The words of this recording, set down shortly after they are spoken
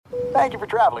Thank you for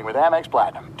traveling with Amex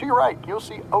Platinum. To your right, you'll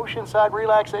see oceanside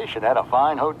relaxation at a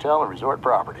fine hotel and resort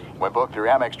property. When booked through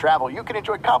Amex Travel, you can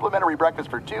enjoy complimentary breakfast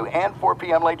for 2 and 4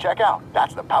 p.m. late checkout.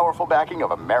 That's the powerful backing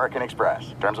of American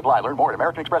Express. Terms apply. Learn more at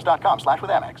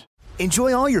americanexpress.com/withAmex.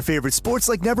 Enjoy all your favorite sports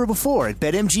like never before at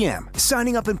BetMGM.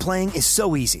 Signing up and playing is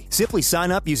so easy. Simply sign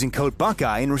up using code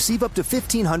Buckeye and receive up to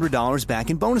 $1,500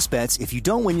 back in bonus bets if you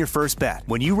don't win your first bet.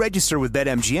 When you register with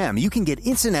BetMGM, you can get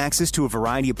instant access to a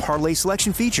variety of parlay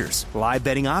selection features, live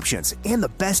betting options, and the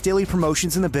best daily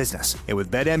promotions in the business. And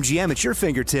with BetMGM at your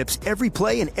fingertips, every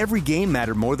play and every game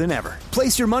matter more than ever.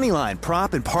 Place your moneyline,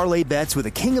 prop, and parlay bets with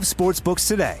the king of sportsbooks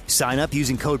today. Sign up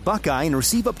using code Buckeye and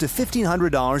receive up to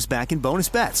 $1,500 back in bonus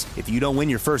bets if you don't win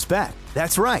your first bet.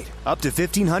 That's right, up to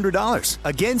 $1,500.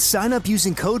 Again, sign up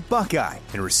using code Buckeye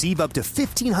and receive up to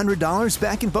 $1,500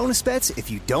 back in bonus bets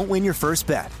if you don't win your first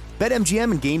bet.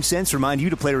 BetMGM and GameSense remind you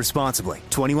to play responsibly.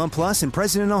 21 plus and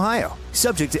present in Ohio.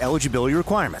 Subject to eligibility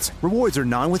requirements. Rewards are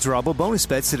non-withdrawable bonus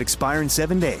bets that expire in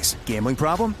 7 days. Gambling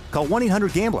problem? Call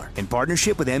 1-800-GAMBLER in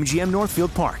partnership with MGM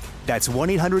Northfield Park. That's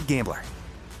 1-800-GAMBLER.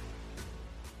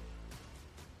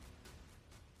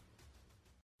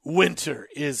 Winter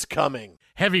is coming.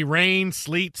 Heavy rain,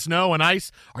 sleet, snow, and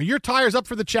ice. Are your tires up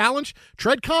for the challenge?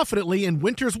 Tread confidently in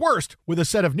winter's worst with a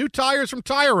set of new tires from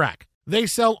Tire Rack. They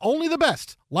sell only the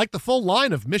best, like the full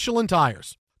line of Michelin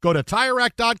tires. Go to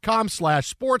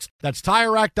TireRack.com/sports. That's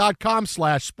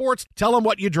TireRack.com/sports. Tell them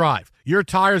what you drive. Your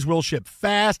tires will ship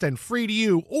fast and free to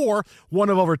you or one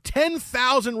of over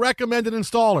 10,000 recommended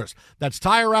installers. That's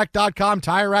TireRack.com,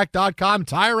 TireRack.com,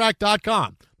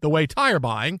 TireRack.com. The way tire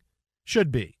buying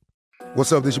should be.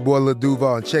 What's up, this your boy Lil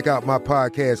Duval, and check out my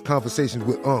podcast, Conversations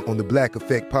with Unc, on the Black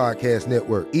Effect Podcast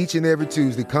Network. Each and every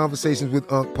Tuesday, Conversations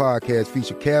with Unc podcast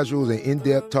feature casuals and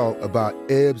in-depth talk about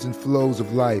ebbs and flows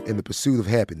of life and the pursuit of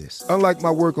happiness. Unlike my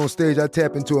work on stage, I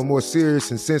tap into a more serious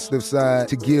and sensitive side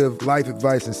to give life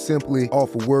advice and simply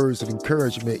offer words of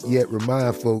encouragement, yet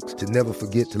remind folks to never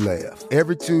forget to laugh.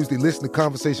 Every Tuesday, listen to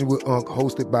Conversations with Unc,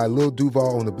 hosted by Lil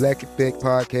Duval on the Black Effect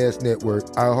Podcast Network,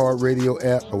 iHeartRadio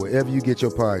app, or wherever you get your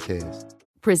podcasts.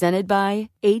 Presented by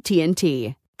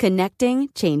AT&T. Connecting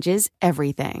changes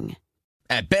everything.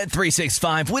 At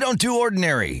Bet365, we don't do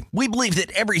ordinary. We believe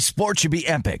that every sport should be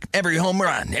epic. Every home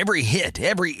run, every hit,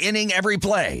 every inning, every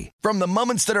play. From the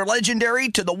moments that are legendary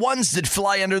to the ones that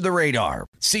fly under the radar.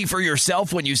 See for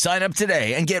yourself when you sign up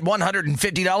today and get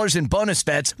 $150 in bonus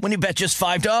bets when you bet just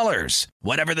 $5.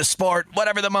 Whatever the sport,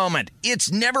 whatever the moment,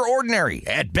 it's never ordinary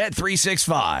at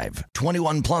Bet365.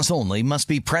 21 plus only. Must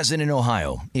be present in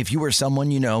Ohio. If you or someone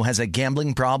you know has a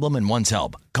gambling problem and wants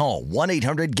help, call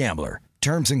 1-800-GAMBLER.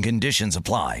 Terms and conditions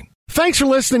apply. Thanks for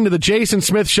listening to the Jason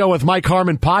Smith Show with Mike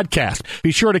Harmon podcast.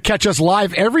 Be sure to catch us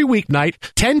live every weeknight,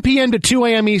 10 p.m. to 2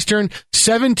 a.m. Eastern,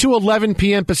 7 to 11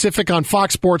 p.m. Pacific on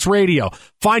Fox Sports Radio.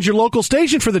 Find your local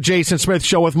station for the Jason Smith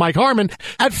Show with Mike Harmon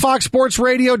at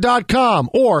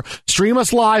foxsportsradio.com or stream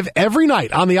us live every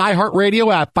night on the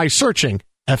iHeartRadio app by searching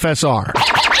FSR. Now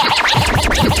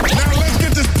let's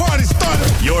get this party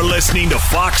started. You're listening to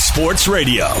Fox Sports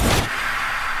Radio.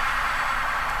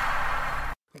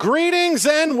 Greetings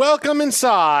and welcome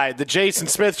inside the Jason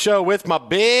Smith Show with my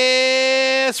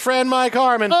best friend Mike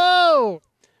Harmon. Oh!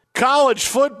 College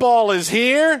football is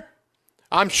here.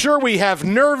 I'm sure we have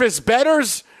nervous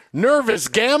bettors, nervous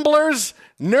gamblers,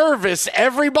 nervous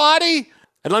everybody.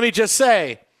 And let me just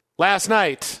say, last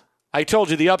night, I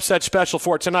told you the upset special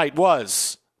for tonight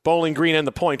was Bowling Green and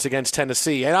the points against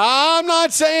Tennessee. And I'm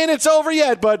not saying it's over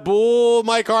yet, but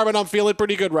Mike Harmon, I'm feeling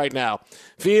pretty good right now.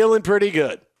 Feeling pretty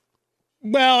good.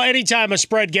 Well, anytime a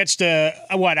spread gets to,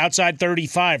 outside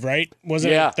 35, right?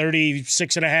 Wasn't it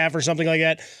 36 and a half or something like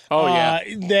that? Oh,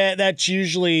 yeah. That's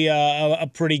usually a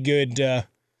pretty good,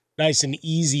 nice and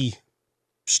easy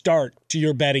start to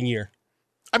your betting year.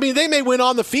 I mean, they may win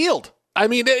on the field. I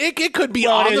mean, it could be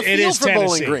on the field for Tennessee.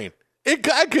 Bowling Green.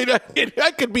 I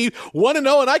could be 1-0,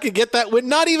 and I could get that win.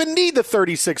 Not even need the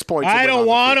 36 points. I don't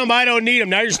want them. I don't need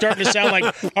them. Now you're starting to sound like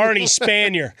Arnie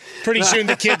Spanier. Pretty soon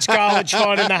the kids' college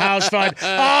fund and the house fund. Oh,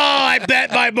 I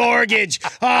bet my mortgage.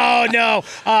 Oh, no.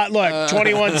 Look,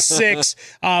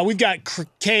 21-6. We've got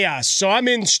chaos. So I'm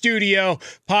in studio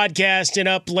podcasting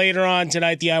up later on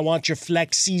tonight. The I Want Your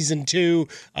Flex Season 2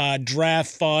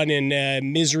 draft fun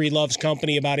and Misery Loves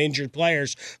Company about injured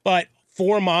players. But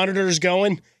 4 monitors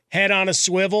going. Head on a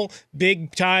swivel,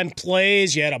 big-time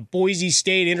plays. You had a Boise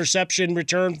State interception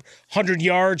return, 100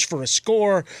 yards for a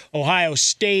score. Ohio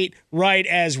State, right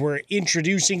as we're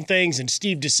introducing things, and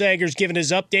Steve DeSager's giving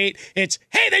his update. It's,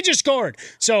 hey, they just scored.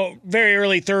 So very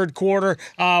early third quarter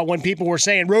when people were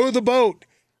saying, row the boat,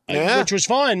 which was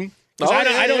fun.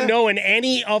 I don't know in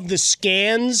any of the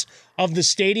scans of the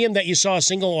stadium that you saw a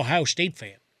single Ohio State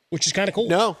fan, which is kind of cool.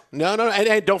 No.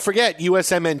 And don't forget,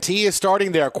 USMNT is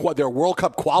starting their World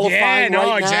Cup qualifying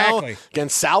right now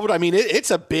against Salvador. I mean,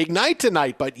 it's a big night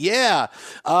tonight. But,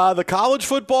 the college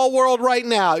football world right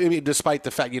now, I mean, despite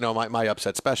the fact, my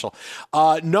upset special,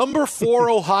 number 4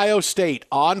 Ohio State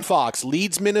on Fox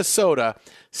leads Minnesota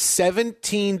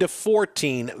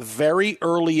 17-14 very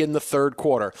early in the third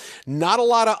quarter. Not a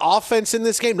lot of offense in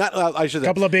this game. A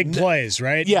couple of big plays,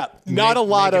 right? Yeah, not a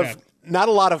lot of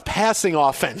passing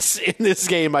offense in this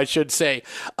game, I should say.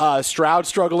 Stroud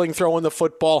struggling throwing the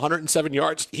football, 107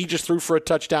 yards. He just threw for a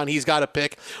touchdown. He's got a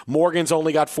pick. Morgan's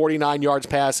only got 49 yards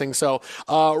passing. So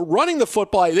running the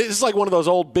football, this is like one of those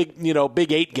old Big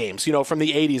 8 games, from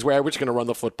the 80s where we're just going to run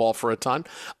the football for a ton.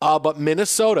 But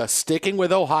Minnesota sticking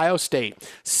with Ohio State,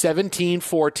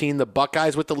 17-14, the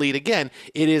Buckeyes with the lead. Again,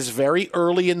 it is very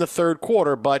early in the third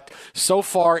quarter, but so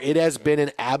far it has been an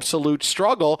absolute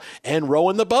struggle and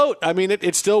rowing the boat. I mean,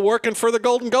 it's still working for the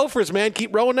Golden Gophers, man.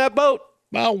 Keep rowing that boat.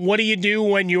 Well, what do you do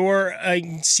when you're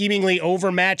a seemingly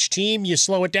overmatched team? You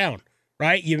slow it down,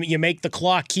 right? You make the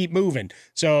clock keep moving.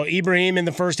 So Ibrahim in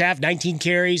the first half, 19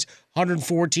 carries,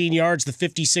 114 yards, the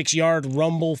 56-yard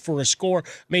rumble for a score. I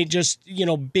mean, just,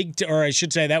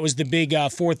 that was the big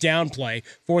fourth down play,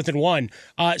 4th and 1.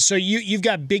 So you've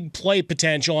got big play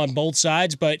potential on both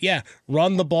sides, but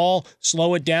run the ball,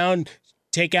 slow it down,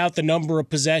 take out the number of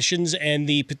possessions and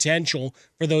the potential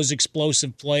for those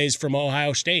explosive plays from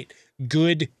Ohio State.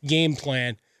 Good game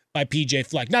plan by P.J.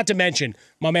 Fleck. Not to mention,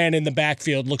 my man in the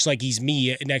backfield looks like he's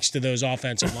me next to those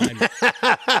offensive linemen.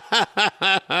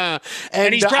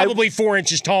 and he's probably 4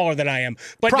 inches taller than I am.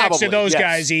 But next to those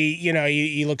guys,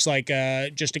 he looks like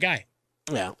just a guy.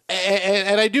 Yeah,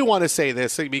 and I do want to say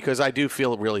this because I do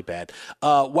feel really bad.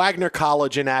 Wagner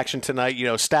College in action tonight,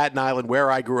 Staten Island, where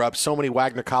I grew up, so many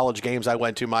Wagner College games I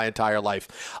went to my entire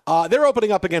life. They're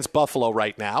opening up against Buffalo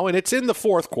right now, and it's in the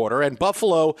fourth quarter, and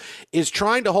Buffalo is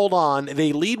trying to hold on.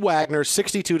 They lead Wagner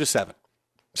 62-7.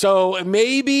 So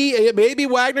maybe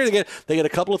Wagner, they get a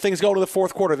couple of things going in the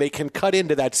fourth quarter. They can cut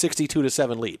into that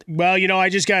 62-7 lead. Well, I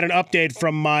just got an update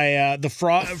from my the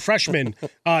freshman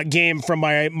game from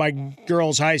my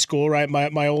girls' high school, right?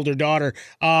 My older daughter.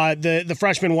 The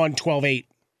freshman won 12-8.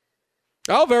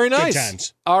 Oh, very nice. Good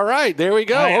times. All right, there we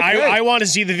go. I want to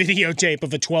see the videotape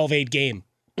of a 12-8 game.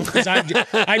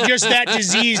 I'm just that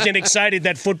diseased and excited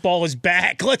that football is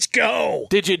back. Let's go.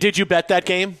 Did you bet that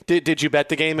game? Did you bet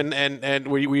the game and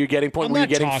were you getting point? I'm were you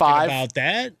getting 5? About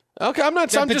that. Okay, I'm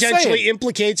not. That I'm potentially just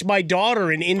implicates my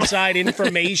daughter in inside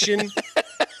information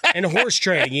and horse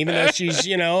trading, even though she's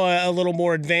a little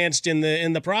more advanced in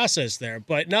the process there.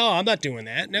 But no, I'm not doing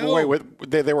that. No. Wait,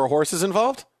 there were horses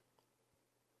involved?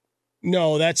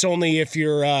 No, that's only if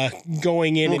you're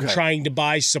going in and trying to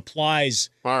buy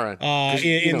supplies. All right.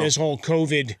 In this whole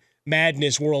COVID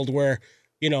madness world where,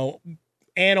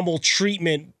 animal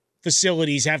treatment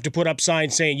facilities have to put up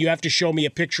signs saying you have to show me a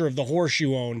picture of the horse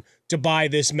you own to buy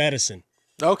this medicine.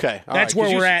 Okay. That's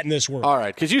where we're at in this world. All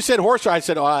right. Because you said horse. I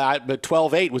said, but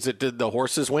 12-8. Was it, did the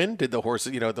horses win? Did the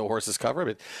horses, the horses cover?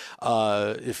 But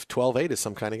if 12-8 is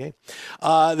some kind of game.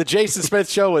 The Jason Smith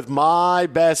Show with my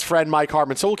best friend, Mike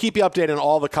Harmon. So we'll keep you updated on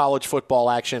all the college football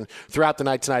action throughout the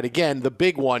night tonight. Again, the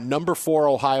big one, number 4,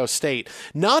 Ohio State.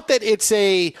 Not that it's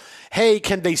hey,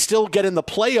 can they still get in the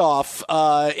playoff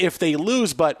if they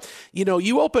lose? But,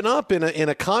 you open up in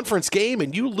a conference game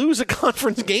and you lose a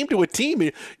conference game to a team,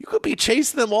 you could be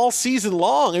chasing them all season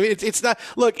long. I mean, it's not.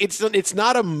 Look, it's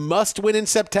not a must-win in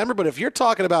September. But if you're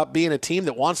talking about being a team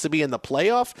that wants to be in the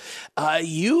playoff,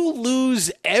 you lose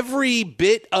every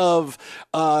bit of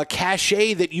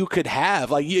cachet that you could have.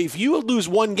 Like if you lose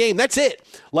one game, that's it.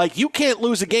 Like you can't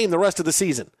lose a game the rest of the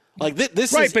season. Like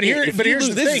this right, is but here's the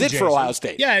thing, this is it Jason. for Ohio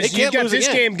State. Yeah, you've got this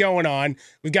again. game going on.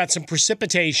 We've got some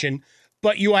precipitation,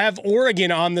 but you have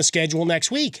Oregon on the schedule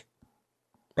next week,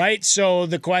 right? So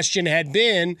the question had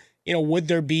been, would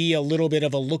there be a little bit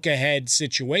of a look-ahead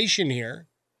situation here?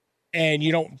 And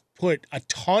you don't put a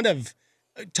ton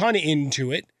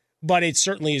into it, but it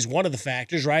certainly is one of the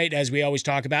factors, right? As we always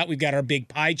talk about, we've got our big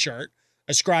pie chart,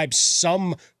 ascribe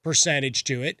some percentage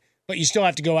to it, but you still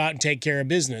have to go out and take care of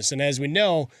business. And as we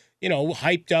know,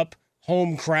 hyped up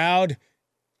home crowd,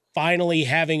 finally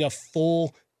having a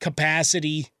full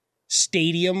capacity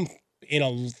stadium in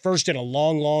a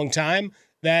long, long time,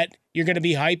 that you're going to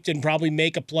be hyped and probably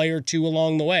make a play or two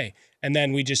along the way. And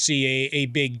then we just see a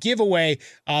big giveaway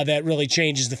that really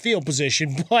changes the field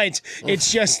position. But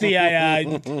it's just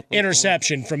the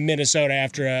interception from Minnesota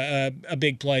after a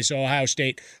big play. So Ohio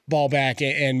State ball back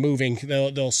and moving.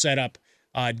 They'll set up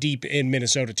deep in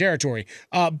Minnesota territory.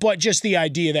 But just the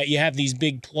idea that you have these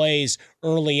big plays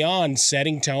early on,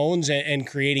 setting tones and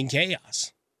creating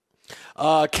chaos.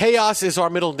 Chaos is our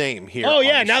middle name here. Oh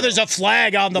yeah, now there's a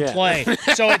flag on the play,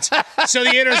 so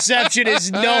the interception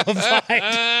is nullified.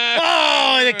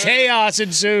 Oh, the chaos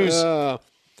ensues.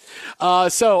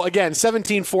 So again,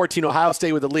 17-14, Ohio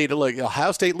State with the lead. Look,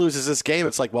 Ohio State loses this game.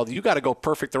 It's like, well, you got to go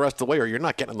perfect the rest of the way, or you're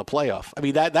not getting in the playoff. I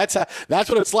mean, that's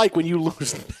what it's like when you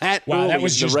lose that early that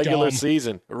was in just the regular dumb.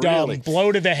 season. Dumb. Really,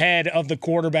 Blow to the head of the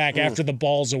quarterback after the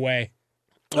ball's away.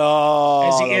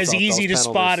 Oh, as easy to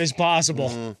spot as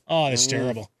possible. Oh, that's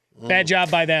terrible. Bad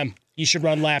job by them. You should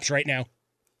run laps right now.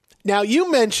 Now,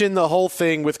 you mentioned the whole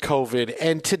thing with COVID,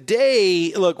 and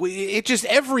today, look, it just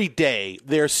every day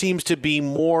there seems to be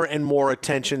more and more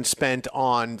attention spent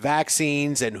on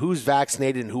vaccines and who's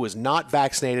vaccinated and who is not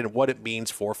vaccinated and what it means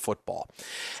for football.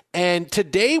 And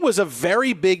today was a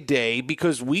very big day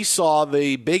because we saw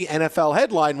the big NFL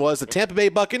headline was the Tampa Bay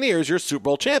Buccaneers, your Super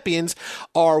Bowl champions,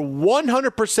 are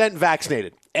 100%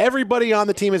 vaccinated. Everybody on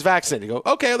the team is vaccinated. You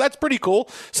go, okay, well, that's pretty cool.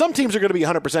 Some teams are going to be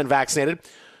 100% vaccinated.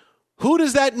 Who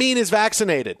does that mean is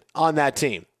vaccinated on that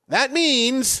team? That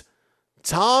means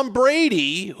Tom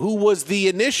Brady, who was the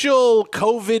initial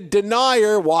COVID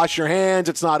denier, wash your hands,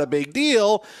 it's not a big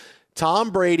deal. Tom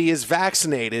Brady is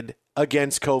vaccinated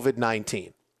against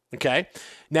COVID-19. Okay?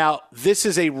 Now, this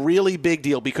is a really big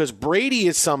deal because Brady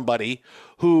is somebody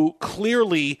who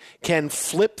clearly can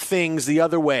flip things the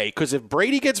other way. Because if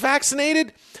Brady gets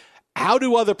vaccinated, how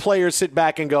do other players sit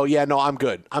back and go, yeah, no, I'm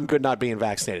good. I'm good not being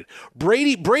vaccinated.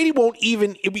 Brady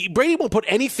won't put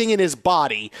anything in his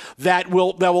body that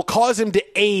will cause him to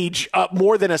age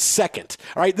more than a second.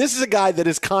 All right, this is a guy that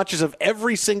is conscious of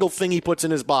every single thing he puts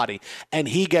in his body, and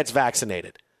he gets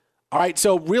vaccinated. All right,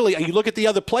 so really, you look at the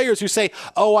other players who say,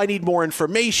 oh, I need more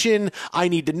information, I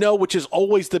need to know, which is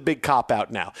always the big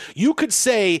cop-out now. You could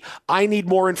say, I need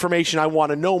more information, I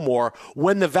want to know more,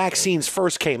 when the vaccines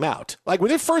first came out. Like,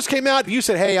 when it first came out, you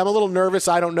said, hey, I'm a little nervous,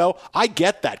 I don't know. I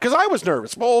get that, because I was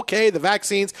nervous. Well, okay, the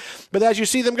vaccines. But as you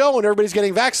see them going, everybody's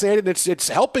getting vaccinated, it's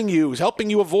helping you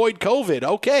avoid COVID.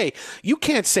 Okay, you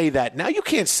can't say that now. You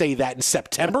can't say that in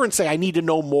September and say, I need to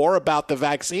know more about the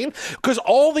vaccine, because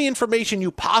all the information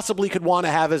you possibly could want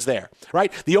to have is there,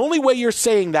 right? The only way you're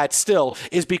saying that still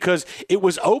is because it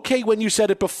was okay when you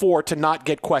said it before to not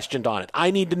get questioned on it.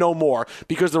 I need to know more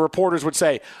because the reporters would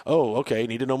say, oh, okay,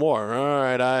 need to know more. All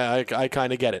right, I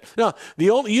kind of get it. No,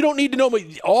 you don't need to know.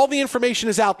 All the information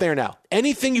is out there now.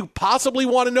 Anything you possibly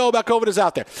want to know about COVID is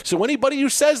out there. So anybody who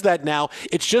says that now,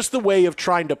 it's just the way of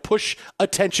trying to push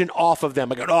attention off of them.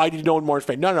 Like, oh, I need to know more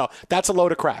information. No, that's a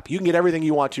load of crap. You can get everything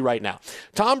you want to right now.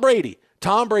 Tom Brady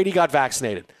got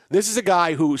vaccinated. This is a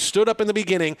guy who stood up in the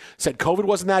beginning, said COVID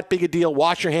wasn't that big a deal,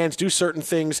 wash your hands, do certain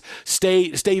things, stay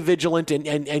vigilant,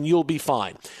 and you'll be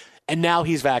fine. And now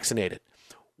he's vaccinated.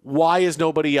 Why is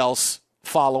nobody else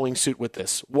following suit with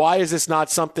this? Why is this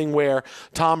not something where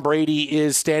Tom Brady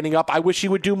is standing up? I wish he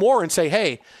would do more and say,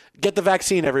 hey, get the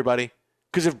vaccine, everybody.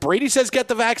 Because if Brady says get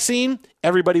the vaccine,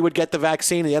 everybody would get the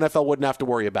vaccine, and the NFL wouldn't have to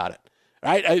worry about it.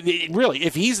 Right? Really,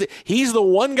 if he's the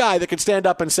one guy that can stand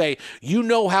up and say, you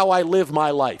know how I live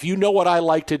my life. You know what I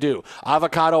like to do.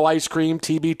 Avocado ice cream,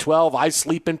 TB12, I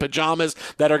sleep in pajamas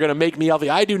that are going to make me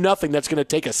healthy. I do nothing that's going to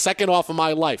take a second off of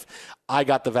my life. I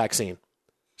got the vaccine.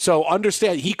 So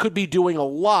understand, he could be doing a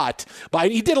lot.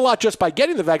 He did a lot just by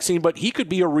getting the vaccine, but he could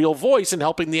be a real voice in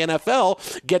helping the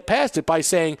NFL get past it by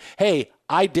saying, hey,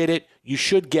 I did it. You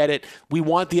should get it. We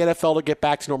want the NFL to get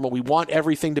back to normal. We want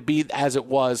everything to be as it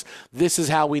was. This is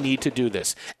how we need to do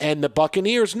this. And the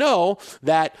Buccaneers know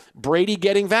that Brady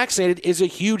getting vaccinated is a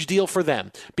huge deal for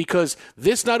them because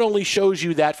this not only shows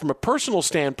you that from a personal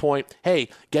standpoint, hey,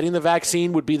 getting the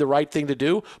vaccine would be the right thing to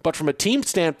do, but from a team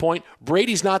standpoint,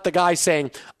 Brady's not the guy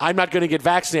saying, I'm not going to get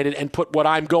vaccinated and put what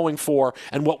I'm going for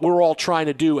and what we're all trying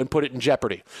to do and put it in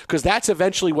jeopardy. Because that's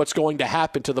eventually what's going to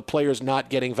happen to the players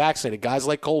not getting vaccinated. Guys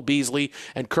like Cole Beasley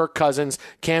and Kirk Cousins,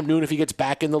 Cam Newton if he gets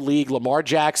back in the league, Lamar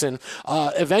Jackson.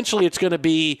 Eventually it's going to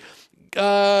be,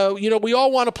 we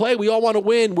all want to play. We all want to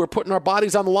win. We're putting our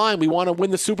bodies on the line. We want to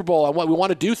win the Super Bowl. We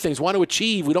want to do things. We want to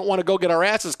achieve. We don't want to go get our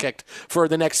asses kicked for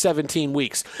the next 17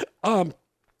 weeks.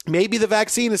 Maybe the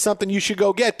vaccine is something you should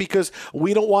go get because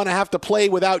we don't want to have to play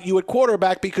without you at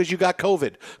quarterback because you got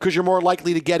COVID, because you're more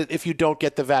likely to get it if you don't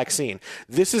get the vaccine.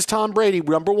 This is Tom Brady,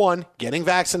 number one, getting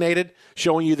vaccinated,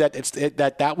 showing you that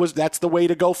that's the way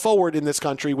to go forward in this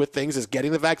country with things is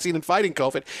getting the vaccine and fighting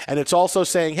COVID. And it's also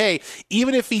saying, hey,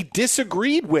 even if he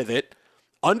disagreed with it,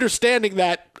 understanding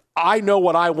that I know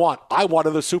what I want. I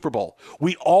wanted the Super Bowl.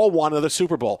 We all wanted the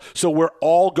Super Bowl. So we're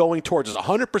all going towards it.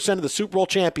 100% of the Super Bowl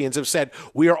champions have said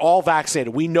we are all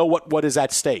vaccinated. We know what is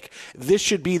at stake. This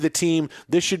should be the team.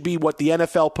 This should be what the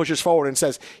NFL pushes forward and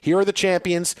says, here are the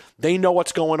champions. They know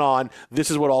what's going on. This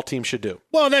is what all teams should do.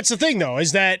 Well, that's the thing, though,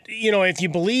 is that, if you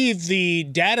believe the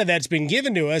data that's been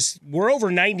given to us, we're over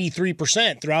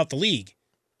 93% throughout the league.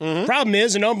 Mm-hmm. Problem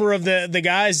is, a number of the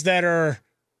guys that are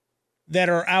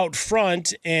out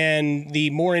front and the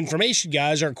more information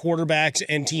guys are quarterbacks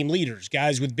and team leaders,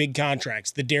 guys with big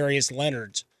contracts, the Darius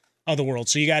Leonards of the world.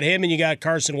 So you got him and you got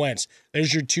Carson Wentz.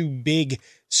 There's your two big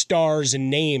stars and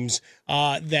names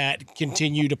that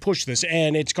continue to push this.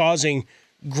 And it's causing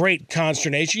great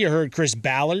consternation. You heard Chris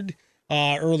Ballard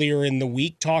earlier in the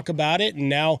week talk about it. And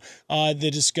now the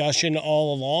discussion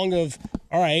all along of,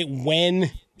 all right,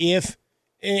 when, if,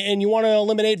 and you want to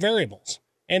eliminate variables.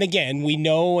 And again, we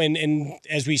know, and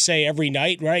as we say every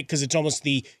night, right, because it's almost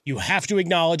you have to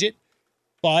acknowledge it,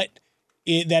 but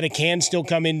that it can still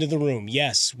come into the room.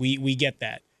 Yes, we get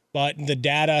that. But the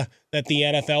data that the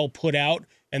NFL put out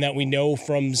and that we know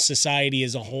from society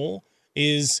as a whole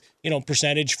is,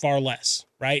 percentage far less,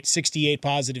 right? 68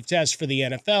 positive tests for the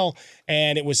NFL,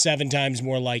 and it was 7 times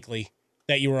more likely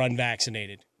that you were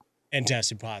unvaccinated and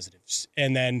tested positives,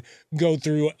 and then go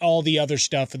through all the other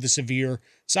stuff of the severe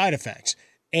side effects.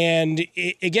 And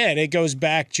again, it goes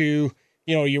back to,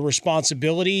 your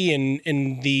responsibility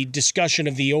and the discussion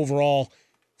of the overall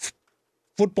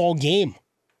football game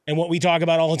and what we talk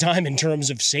about all the time in terms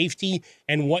of safety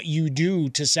and what you do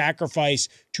to sacrifice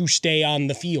to stay on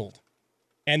the field.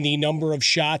 And the number of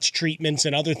shots, treatments,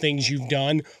 and other things you've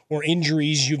done or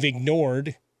injuries you've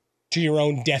ignored to your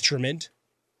own detriment,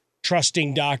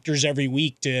 trusting doctors every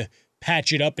week to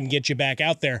patch it up and get you back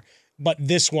out there. But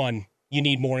this one, you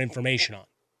need more information on.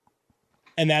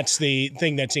 And that's the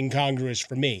thing that's incongruous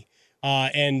for me.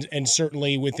 And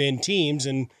certainly within teams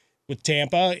and with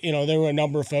Tampa, there were a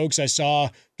number of folks I saw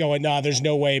going, there's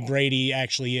no way Brady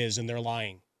actually is, and they're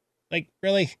lying. Like,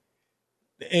 really?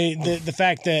 The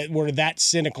fact that we're that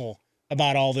cynical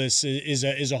about all this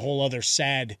is a whole other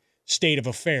sad state of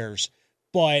affairs.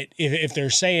 But if they're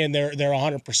saying they're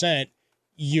 100%,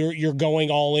 you're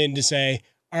going all in to say,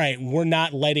 all right, we're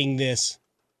not letting this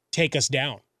take us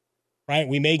down, right?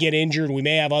 We may get injured. We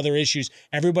may have other issues.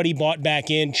 Everybody bought back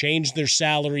in, changed their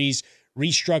salaries,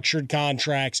 restructured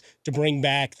contracts to bring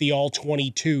back the all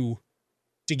 22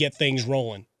 to get things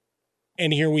rolling.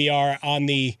 And here we are on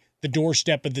the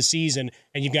doorstep of the season,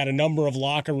 and you've got a number of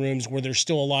locker rooms where there's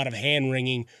still a lot of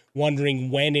hand-wringing,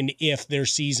 wondering when and if their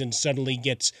season suddenly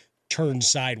gets turned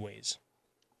sideways.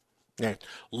 Yeah.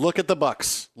 Look at the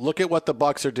Bucs. Look at what the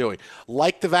Bucs are doing.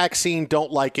 Like the vaccine,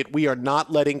 don't like it. We are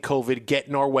not letting COVID get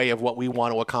in our way of what we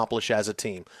want to accomplish as a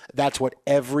team. That's what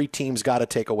every team's got to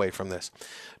take away from this.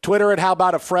 Twitter at How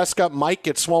About a Fresca. Mike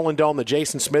gets swollen dome. The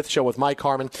Jason Smith Show with Mike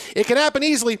Harmon. It can happen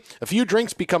easily. A few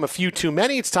drinks become a few too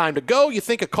many. It's time to go. You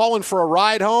think of calling for a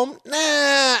ride home?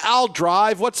 Nah, I'll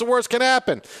drive. What's the worst can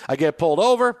happen? I get pulled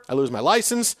over. I lose my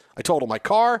license. I total my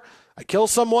car. I kill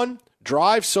someone.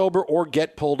 Drive sober or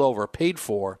get pulled over. Paid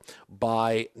for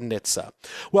by NHTSA.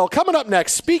 Well, coming up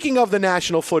next, speaking of the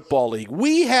National Football League,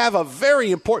 we have a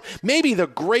very important, maybe the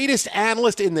greatest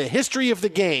analyst in the history of the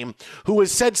game who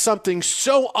has said something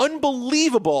so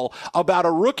unbelievable about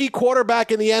a rookie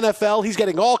quarterback in the NFL. He's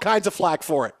getting all kinds of flack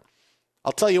for it.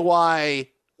 I'll tell you why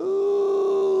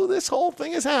this whole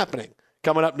thing is happening.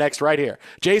 Coming up next right here.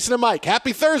 Jason and Mike,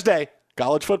 happy Thursday.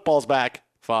 College football's back.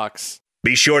 Fox.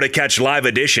 Be sure to catch live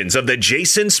editions of The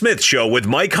Jason Smith Show with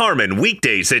Mike Harmon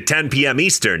weekdays at 10 p.m.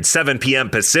 Eastern, 7 p.m.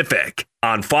 Pacific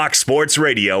on Fox Sports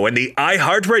Radio and the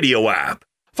iHeartRadio app.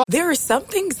 There are some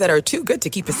things that are too good to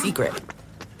keep a secret.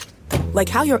 Like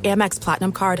how your Amex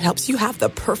Platinum card helps you have the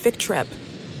perfect trip.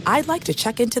 I'd like to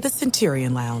check into the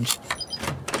Centurion Lounge.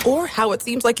 Or how it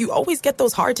seems like you always get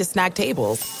those hard-to-snag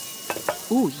tables.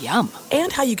 Ooh, yum.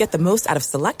 And how you get the most out of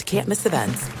select can't-miss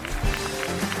events.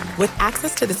 With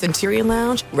access to the Centurion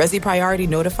Lounge, Resi Priority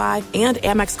Notify, and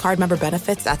Amex card member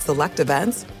benefits at select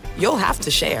events, you'll have to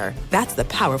share. That's the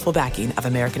powerful backing of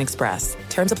American Express.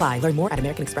 Terms apply. Learn more at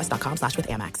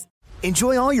americanexpress.com/withAmex.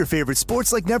 Enjoy all your favorite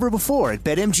sports like never before at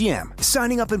BetMGM.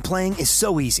 Signing up and playing is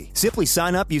so easy. Simply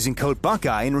sign up using code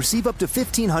Buckeye and receive up to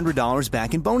 $1,500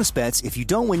 back in bonus bets if you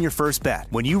don't win your first bet.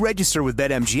 When you register with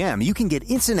BetMGM, you can get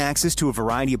instant access to a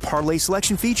variety of parlay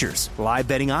selection features, live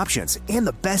betting options, and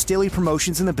the best daily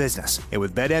promotions in the business. And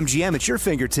with BetMGM at your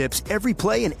fingertips, every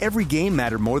play and every game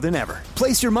matter more than ever.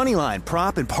 Place your moneyline,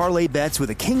 prop, and parlay bets with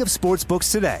the king of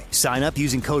sportsbooks today. Sign up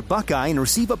using code Buckeye and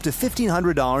receive up to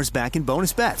 $1,500 back in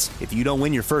bonus bets. If if you don't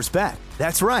win your first bet.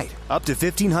 That's right, up to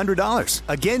 $1,500.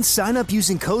 Again, sign up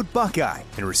using code Buckeye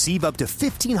and receive up to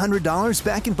 $1,500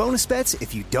 back in bonus bets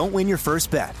if you don't win your first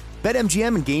bet.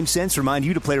 BetMGM and GameSense remind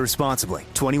you to play responsibly.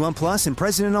 21 plus and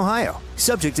present in Ohio.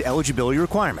 Subject to eligibility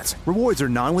requirements. Rewards are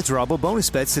non-withdrawable bonus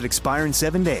bets that expire in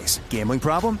 7 days. Gambling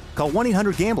problem? Call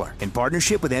 1-800-GAMBLER in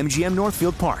partnership with MGM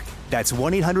Northfield Park. That's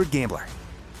 1-800-GAMBLER.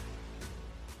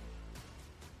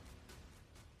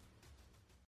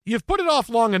 You've put it off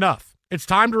long enough. It's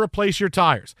time to replace your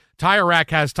tires. Tire Rack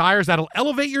has tires that'll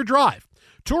elevate your drive.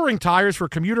 Touring tires for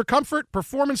commuter comfort,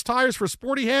 performance tires for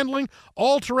sporty handling,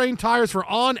 all-terrain tires for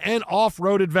on- and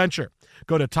off-road adventure.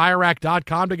 Go to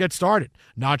TireRack.com to get started.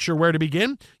 Not sure where to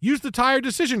begin? Use the Tire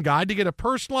Decision Guide to get a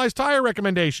personalized tire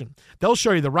recommendation. They'll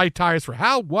show you the right tires for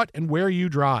how, what, and where you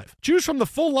drive. Choose from the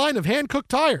full line of hand-cooked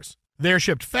tires. They're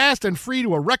shipped fast and free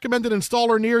to a recommended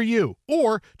installer near you.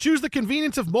 Or choose the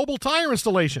convenience of mobile tire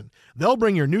installation. They'll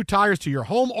bring your new tires to your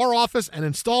home or office and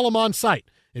install them on site.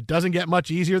 It doesn't get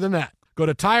much easier than that. Go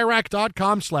to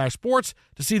TireRack.com/sports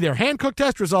to see their hand-cooked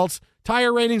test results,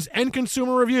 tire ratings, and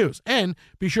consumer reviews. And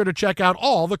be sure to check out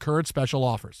all the current special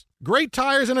offers. Great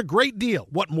tires and a great deal.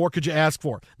 What more could you ask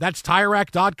for? That's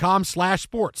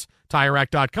TireRack.com/sports.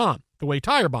 TireRack.com, the way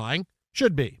tire buying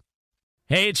should be.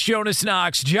 Hey, it's Jonas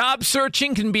Knox. Job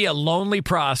searching can be a lonely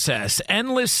process.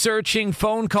 Endless searching,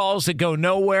 phone calls that go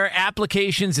nowhere,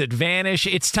 applications that vanish.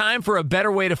 It's time for a better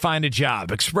way to find a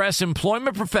job. Express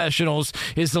Employment Professionals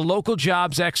is the local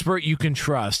jobs expert you can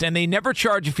trust, and they never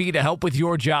charge a fee to help with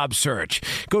your job search.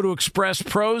 Go to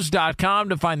expresspros.com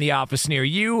to find the office near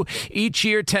you. Each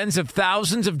year, tens of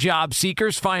thousands of job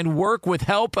seekers find work with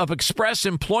help of Express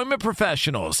Employment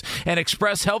Professionals, and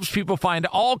Express helps people find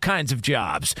all kinds of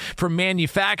jobs, from manufacturing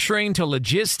to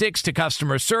logistics to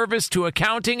customer service to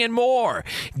accounting and more.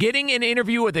 Getting an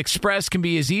interview with Express can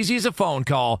be as easy as a phone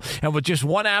call, and with just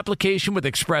one application with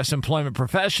Express Employment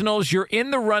Professionals, you're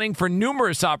in the running for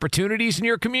numerous opportunities in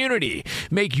your community.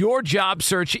 Make your job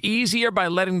search easier by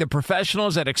letting the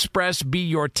professionals at Express be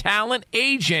your talent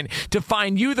agent to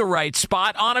find you the right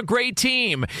spot on a great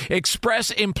team.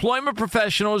 Express Employment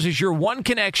Professionals is your one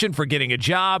connection for getting a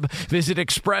job. Visit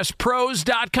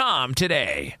expresspros.com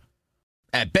today.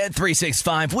 At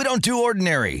Bet365, we don't do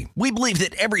ordinary. We believe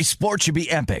that every sport should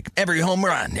be epic. Every home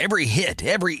run, every hit,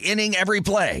 every inning, every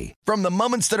play. From the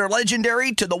moments that are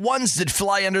legendary to the ones that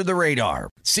fly under the radar.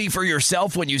 See for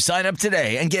yourself when you sign up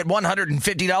today and get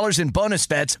 $150 in bonus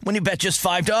bets when you bet just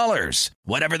 $5.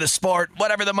 Whatever the sport,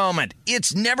 whatever the moment,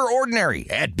 it's never ordinary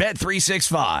at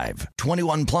Bet365.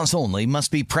 21 plus only.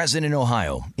 Must be present in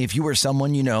Ohio. If you or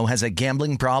someone you know has a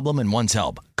gambling problem and wants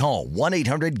help, call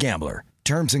 1-800-GAMBLER.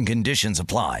 Terms and conditions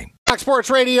apply. Fox Sports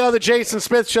Radio, the Jason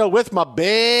Smith Show with my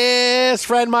best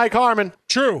friend Mike Harmon.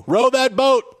 True. Row that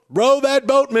boat,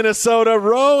 Minnesota.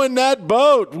 Rowing that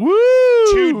boat.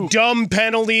 Woo! 2 dumb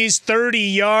penalties, 30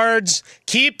 yards.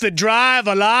 Keep the drive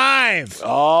alive.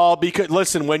 Oh, because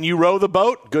listen, when you row the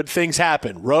boat, good things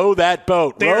happen. Row that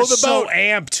boat. They're row the so boat.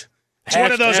 Amped. It's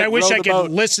one of those. I wish I could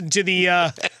boat. listen to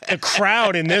the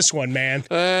crowd in this one, man.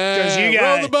 Because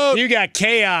you got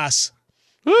chaos.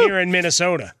 Woo. Here in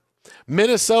Minnesota.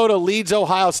 Minnesota leads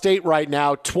Ohio State right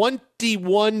now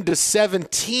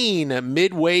 21-17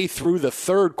 midway through the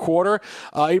third quarter.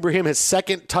 Ibrahim, his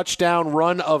second touchdown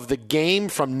run of the game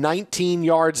from 19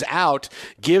 yards out,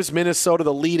 gives Minnesota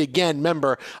the lead again.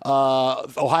 Remember,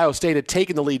 Ohio State had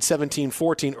taken the lead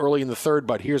 17-14 early in the third,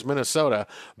 but here's Minnesota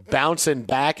bouncing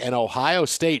back, and Ohio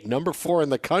State, number 4 in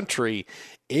the country,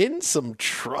 in some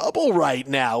trouble right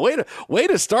now. Way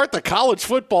to start the college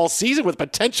football season with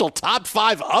potential top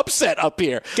 5 upset up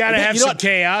here. Gotta have some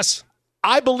chaos.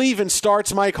 I believe in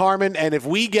starts, Mike Harmon, and if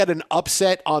we get an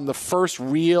upset on the first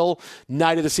real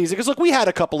night of the season, because look, we had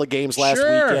a couple of games last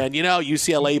weekend,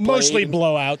 UCLA played. Mostly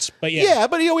blowouts, but yeah. Yeah,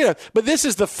 but but this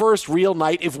is the first real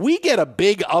night. If we get a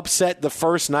big upset the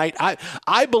first night,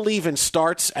 I believe in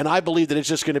starts, and I believe that it's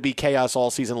just going to be chaos all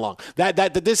season long.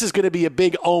 That this is going to be a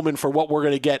big omen for what we're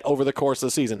going to get over the course of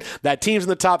the season. That teams in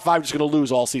the top 5 are just going to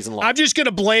lose all season long. I'm just going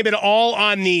to blame it all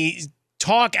on the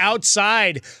talk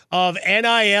outside of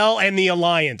NIL and the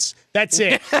Alliance. That's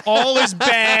it. All is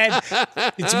bad.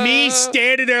 It's me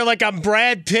standing there like I'm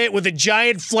Brad Pitt with a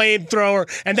giant flamethrower,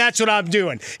 and that's what I'm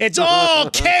doing. It's all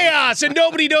chaos, and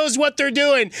nobody knows what they're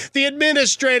doing. The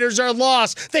administrators are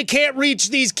lost. They can't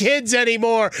reach these kids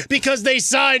anymore because they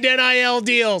signed NIL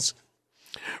deals.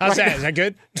 How's that? Is that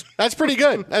good? That's pretty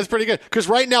good. That's pretty good. Because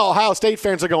right now, Ohio State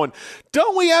fans are going,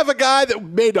 don't we have a guy that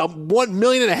made $1.5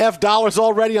 million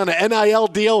already on an NIL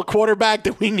deal, a quarterback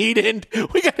that we need in?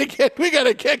 We gotta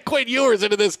get Quinn Ewers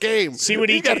into this game. See what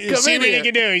he can do.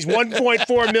 He's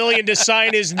 $1.4 million to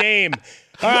sign his name.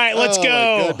 All right, let's go.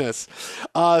 My goodness.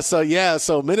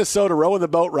 So Minnesota rowing the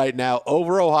boat right now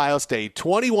over Ohio State,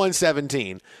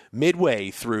 21-17,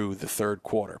 midway through the third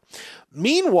quarter.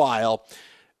 Meanwhile,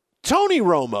 Tony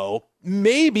Romo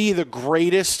may be the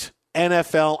greatest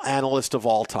NFL analyst of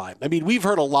all time. I mean, we've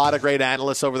heard a lot of great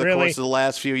analysts over the course of the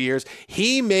last few years.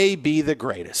 He may be the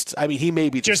greatest. I mean, he may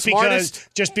be the smartest.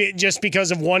 Just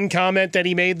because of one comment that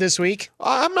he made this week?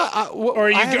 I'm not.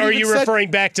 Or are you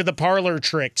referring back to the parlor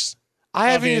tricks?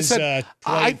 I haven't even said.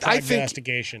 I think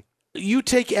you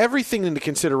take everything into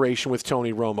consideration with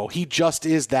Tony Romo. He just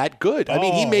is that good. I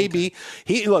mean, he may be.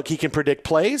 He can predict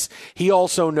plays. He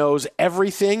also knows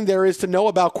everything there is to know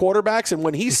about quarterbacks. And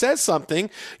when he says something,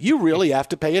 you really have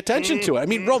to pay attention to it. I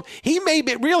mean, Romo, he may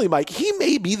be Mike. He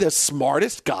may be the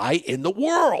smartest guy in the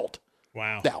world.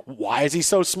 Wow. Now, why is he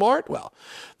so smart? Well,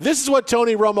 this is what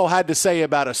Tony Romo had to say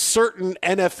about a certain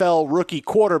NFL rookie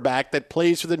quarterback that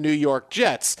plays for the New York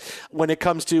Jets when it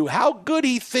comes to how good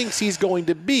he thinks he's going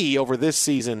to be over this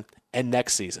season and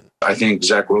next season. I think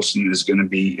Zach Wilson is going to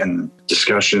be in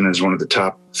discussion as one of the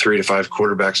top 3 to 5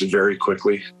 quarterbacks very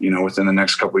quickly. Within the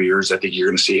next couple of years, I think you're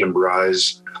going to see him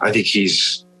rise. I think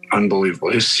he's unbelievable.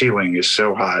 His ceiling is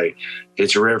so high.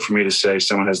 It's rare for me to say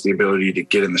someone has the ability to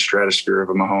get in the stratosphere of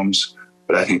a Mahomes,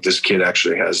 but I think this kid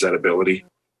actually has that ability.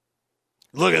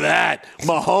 Look at that.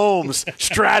 Mahomes,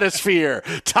 stratosphere,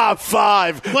 top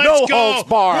 5, Let's no go. holds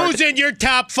barred. Who's in your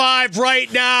top 5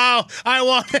 right now? I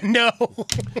want to know.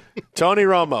 Tony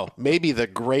Romo, maybe the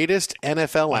greatest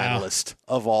NFL analyst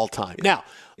of all time. Now,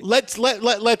 let's dial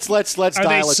it back. Are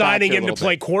they signing him to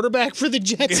play quarterback for the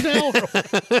Jets now?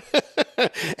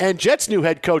 And Jets' new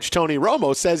head coach, Tony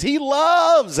Romo, says he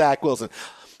loves Zach Wilson.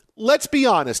 Let's be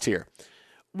honest here.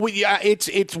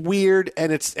 It's weird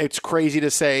and it's crazy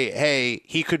to say, hey,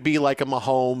 he could be like a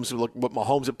Mahomes. Look what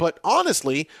Mahomes. But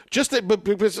honestly,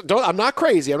 I'm not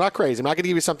crazy. I'm not going to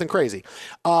give you something crazy.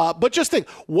 But just think,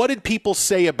 what did people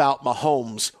say about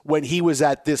Mahomes when he was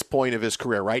at this point of his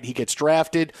career? Right, he gets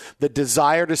drafted. The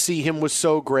desire to see him was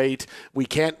so great. We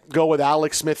can't go with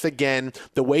Alex Smith again.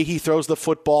 The way he throws the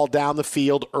football down the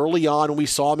field early on, we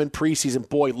saw him in preseason.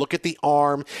 Boy, look at the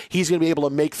arm. He's going to be able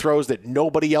to make throws that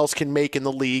nobody else can make in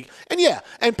the league.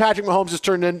 And Patrick Mahomes has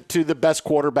turned into the best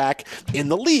quarterback in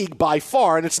the league by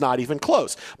far, and it's not even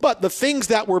close. But the things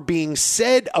that were being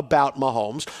said about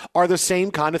Mahomes are the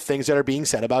same kind of things that are being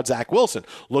said about Zach Wilson.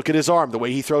 Look at his arm, the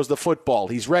way he throws the football.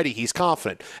 He's ready. He's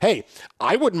confident. Hey,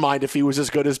 I wouldn't mind if he was as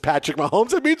good as Patrick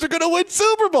Mahomes. It means they're going to win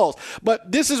Super Bowls.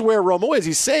 But this is where Romo is.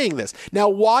 He's saying this. Now,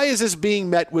 why is this being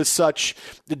met with such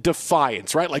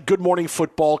defiance, right? Like Good Morning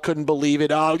Football couldn't believe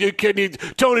it. Oh, you kidding?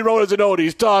 Tony Romo doesn't know what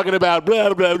he's talking about.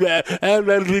 Blah, blah, blah.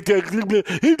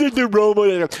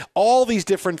 All these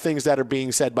different things that are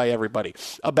being said by everybody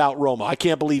about Romo. I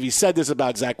can't believe he said this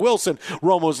about Zach Wilson.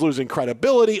 Romo's losing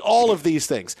credibility. All of these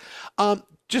things.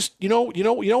 Just you know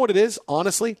what it is.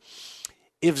 Honestly,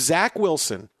 if Zach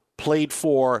Wilson played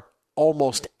for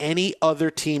almost any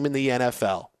other team in the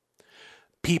NFL,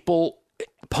 people,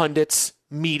 pundits,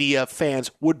 media,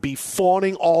 fans would be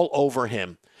fawning all over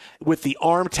him. With the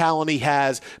arm talent he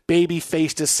has,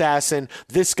 baby-faced assassin,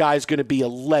 this guy's going to be a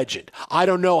legend. I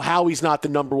don't know how he's not the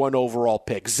number 1 overall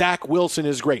pick. Zach Wilson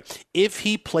is great. If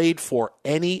he played for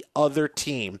any other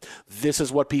team, this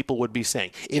is what people would be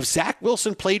saying. If Zach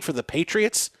Wilson played for the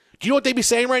Patriots, do you know what they'd be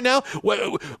saying right now?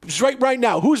 Right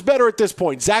now, who's better at this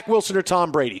point, Zach Wilson or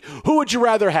Tom Brady? Who would you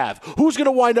rather have? Who's going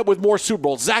to wind up with more Super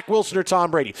Bowls, Zach Wilson or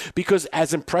Tom Brady? Because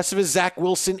as impressive as Zach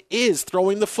Wilson is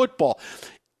throwing the football,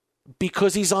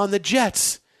 because he's on the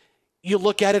Jets, you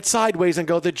look at it sideways and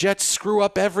go, the Jets screw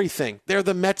up everything. They're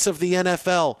the Mets of the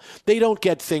NFL. They don't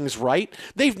get things right.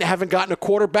 They haven't gotten a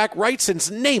quarterback right since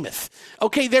Namath.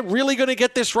 Okay, they're really going to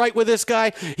get this right with this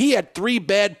guy? He had 3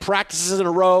 bad practices in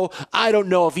a row. I don't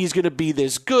know if he's going to be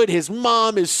this good. His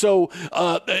mom is so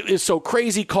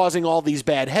crazy, causing all these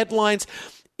bad headlines.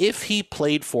 If he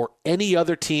played for any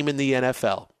other team in the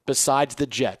NFL, besides the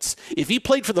Jets. If he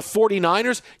played for the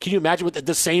 49ers, can you imagine what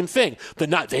the same thing?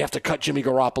 They have to cut Jimmy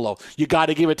Garoppolo. You got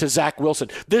to give it to Zach Wilson.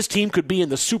 This team could be in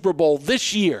the Super Bowl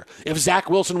this year if Zach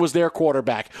Wilson was their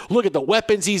quarterback. Look at the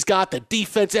weapons he's got, the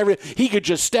defense, everything. He could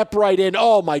just step right in.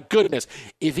 Oh, my goodness.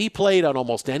 If he played on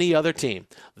almost any other team,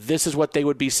 this is what they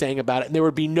would be saying about it, and there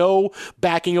would be no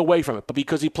backing away from it. But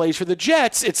because he plays for the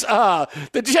Jets, it's,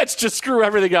 the Jets just screw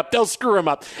everything up. They'll screw him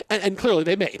up. And clearly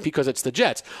they may, because it's the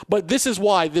Jets. But this is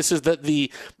why this is the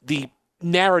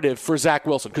narrative for Zach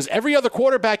Wilson, because every other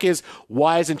quarterback is,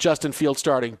 why isn't Justin Fields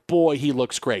starting? Boy, he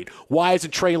looks great. Why isn't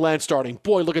Trey Lance starting?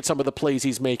 Boy, look at some of the plays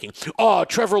he's making. Oh,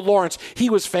 Trevor Lawrence, he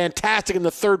was fantastic in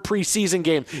the third preseason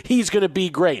game. He's going to be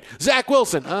great. Zach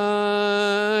Wilson,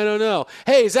 I don't know.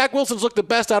 Hey, Zach Wilson's looked the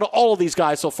best out of all of these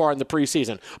guys so far in the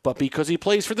preseason, but because he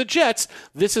plays for the Jets,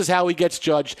 this is how he gets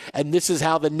judged, and this is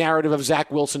how the narrative of Zach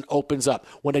Wilson opens up.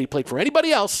 When he played for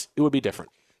anybody else, it would be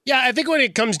different. Yeah, I think when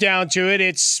it comes down to it,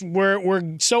 it's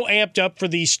we're so amped up for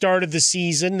the start of the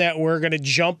season that we're going to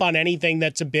jump on anything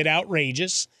that's a bit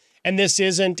outrageous. And this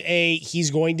isn't he's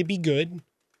going to be good.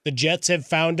 The Jets have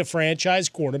found a franchise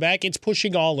quarterback. It's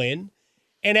pushing all in.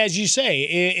 And as you say,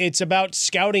 it's about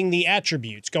scouting the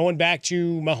attributes, going back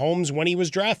to Mahomes when he was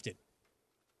drafted.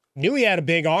 Knew he had a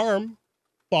big arm,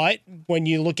 but when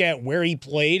you look at where he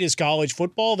played his college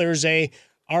football, there's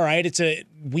all right, it's a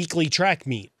weekly track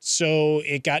meet, so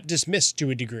it got dismissed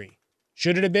to a degree.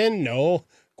 Should it have been? No,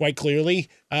 quite clearly,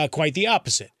 quite the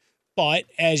opposite. But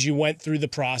as you went through the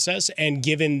process, and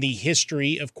given the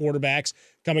history of quarterbacks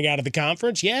coming out of the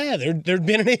conference, yeah, there'd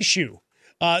been an issue.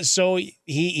 So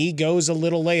he goes a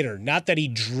little later. Not that he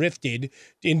drifted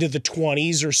into the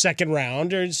 20s or second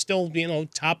round, or still,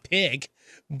 top pick.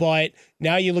 But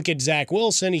now you look at Zach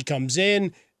Wilson, he comes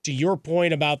in. To your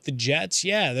point about the Jets,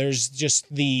 yeah, there's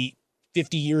just the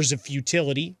 50 years of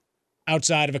futility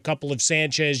outside of a couple of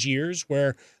Sanchez years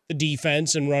where the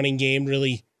defense and running game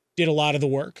really did a lot of the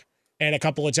work. And a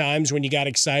couple of times when you got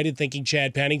excited thinking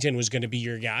Chad Pennington was going to be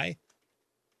your guy.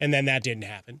 And then that didn't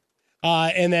happen.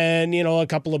 And then, a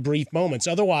couple of brief moments.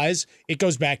 Otherwise, it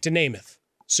goes back to Namath.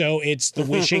 So it's the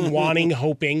wishing, wanting,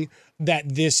 hoping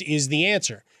that this is the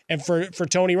answer. And for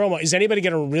Tony Romo, is anybody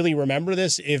going to really remember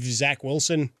this if Zach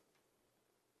Wilson,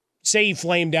 say he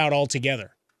flamed out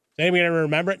altogether? Is anybody going to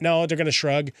remember it? No, they're going to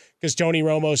shrug because Tony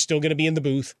Romo is still going to be in the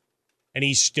booth and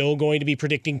he's still going to be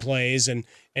predicting plays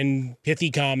and pithy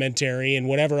commentary and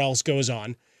whatever else goes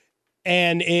on.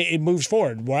 And it moves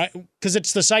forward. Why? Because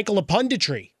it's the cycle of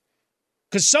punditry.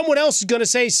 Because someone else is going to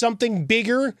say something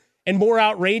bigger and more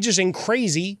outrageous and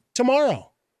crazy tomorrow.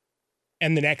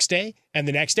 And the next day, and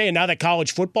the next day. And now that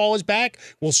college football is back,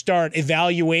 we'll start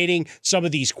evaluating some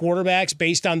of these quarterbacks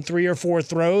based on 3 or 4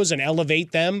 throws and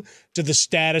elevate them to the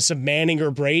status of Manning or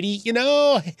Brady.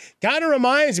 Kind of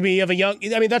reminds me of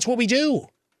that's what we do.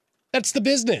 That's the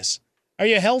business. Are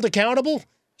you held accountable?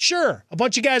 Sure. A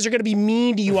bunch of guys are going to be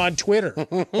mean to you on Twitter,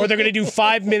 or they're going to do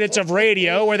 5 minutes of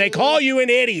radio where they call you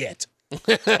an idiot.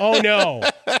 Oh, no.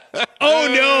 Oh,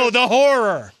 no, the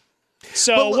horror.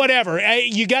 So whatever.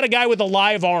 You got a guy with a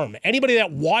live arm. Anybody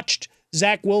that watched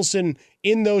Zach Wilson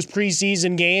in those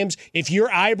preseason games, if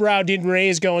your eyebrow didn't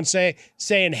raise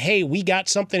saying, hey, we got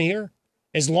something here,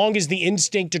 as long as the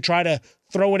instinct to try to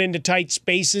throw it into tight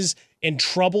spaces and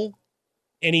trouble,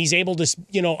 and he's able to,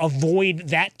 avoid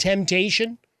that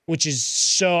temptation, which is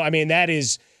that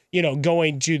is,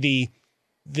 going to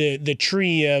the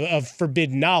tree of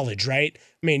forbidden knowledge, right?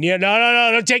 No,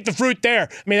 don't take the fruit there.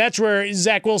 That's where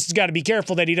Zach Wilson's got to be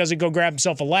careful that he doesn't go grab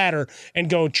himself a ladder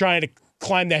and go trying to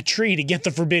climb that tree to get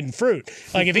the forbidden fruit.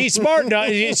 Like, if he's smart enough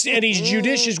and he's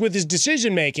judicious with his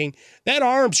decision-making, that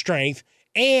arm strength,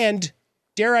 and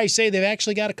dare I say, they've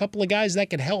actually got a couple of guys that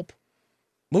can help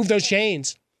move those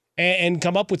chains and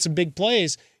come up with some big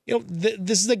plays.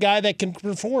 This is a guy that can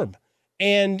perform.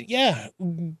 And, yeah,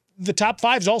 the top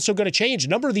 5 is also going to change. A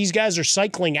number of these guys are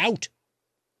cycling out.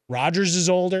 Rodgers is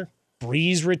older.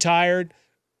 Breeze retired.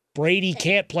 Brady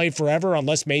can't play forever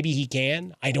unless maybe he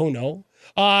can. I don't know.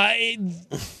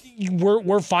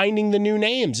 We're finding the new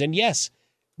names. And yes,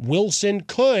 Wilson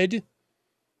could.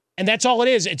 And that's all it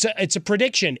is. It's a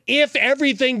prediction. If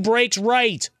everything breaks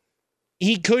right,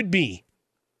 he could be.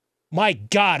 My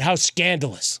God, how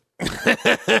scandalous.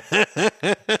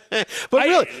 But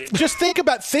really, just think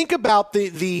about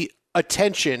the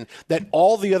attention that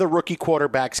all the other rookie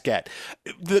quarterbacks get.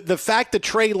 The fact that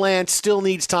Trey Lance still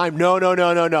needs time. No.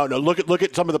 Look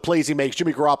at some of the plays he makes.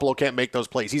 Jimmy Garoppolo can't make those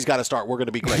plays. He's got to start. We're going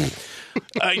to be great.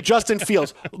 Justin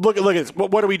Fields. Look at this.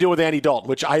 What do we do with Andy Dalton?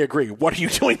 Which I agree. What are you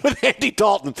doing with Andy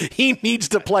Dalton? He needs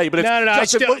to play. But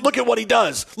look at what he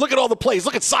does. Look at all the plays.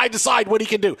 Look at side to side what he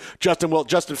can do.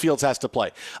 Justin Fields has to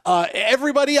play.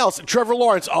 Everybody else. Trevor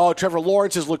Lawrence. Oh, Trevor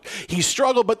Lawrence he's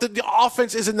struggled, but the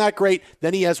offense isn't that great.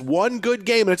 Then he has one one good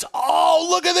game, and it's, oh,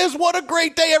 look at this. What a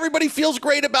great day. Everybody feels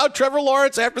great about Trevor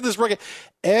Lawrence after this rookie.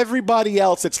 Everybody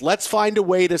else, it's let's find a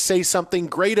way to say something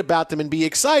great about them and be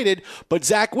excited. But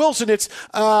Zach Wilson, it's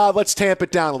let's tamp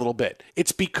it down a little bit.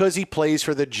 It's because he plays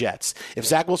for the Jets. If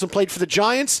Zach Wilson played for the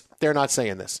Giants, they're not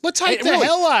saying this. Let's hype the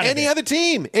hell out of any other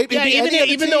team.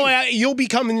 Even though you'll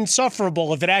become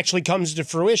insufferable if it actually comes to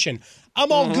fruition.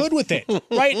 I'm all good with it,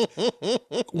 right?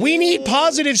 We need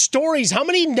positive stories. How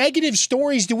many negative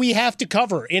stories do we have to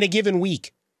cover in a given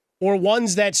week? Or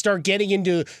ones that start getting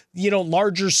into,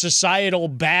 larger societal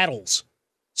battles?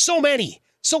 So many.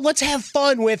 So let's have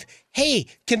fun with, hey,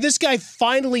 can this guy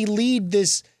finally lead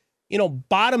this,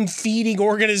 bottom-feeding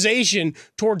organization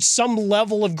towards some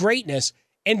level of greatness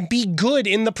and be good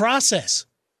in the process?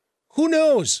 Who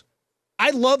knows? I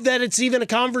love that it's even a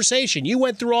conversation. You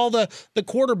went through all the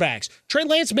quarterbacks. Trey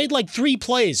Lance made like 3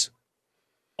 plays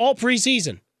all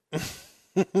preseason.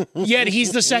 Yet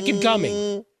he's the second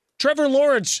coming. Trevor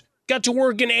Lawrence got to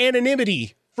work in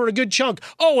anonymity for a good chunk.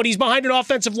 Oh, and he's behind an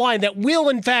offensive line that will,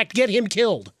 in fact, get him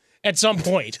killed at some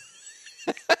point.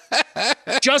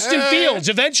 Justin Fields,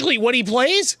 eventually, when he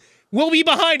plays, will be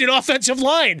behind an offensive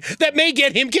line that may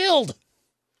get him killed.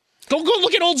 Go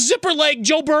look at old zipper leg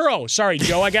Joe Burrow. Sorry,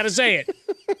 Joe, I got to say it.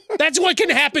 That's what can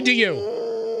happen to you.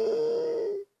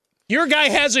 Your guy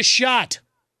has a shot.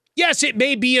 Yes, it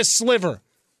may be a sliver.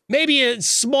 Maybe a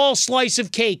small slice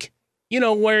of cake,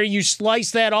 where you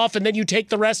slice that off and then you take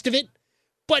the rest of it.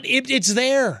 But it's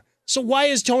there. So why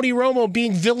is Tony Romo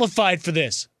being vilified for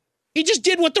this? He just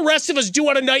did what the rest of us do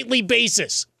on a nightly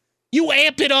basis. You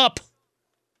amp it up.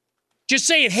 Just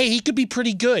saying, hey, he could be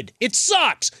pretty good. It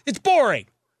sucks. It's boring.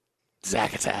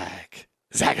 Zach Attack.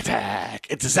 Zach Attack.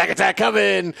 It's a Zach Attack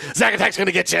coming. Zach Attack's going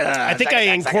to get you. I think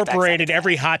I incorporated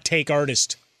every hot take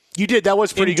artist. You did. That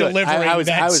was pretty good. I was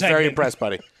segment. very impressed,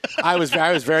 buddy. I was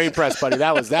very impressed, buddy.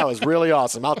 That was really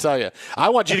awesome. I'll tell you. I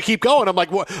want you to keep going. I'm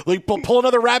like, what? Like, pull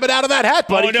another rabbit out of that hat,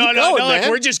 buddy. Oh, no, keep going,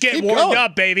 man. We're just getting warmed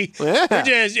up, baby. Yeah. We're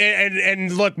just,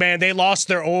 and look, man, they lost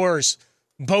their oars.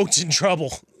 Boat's in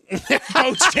trouble.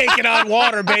 Boat's taking on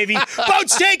water, baby.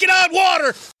 Boat's taking on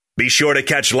water. Be sure to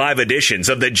catch live editions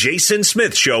of The Jason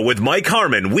Smith Show with Mike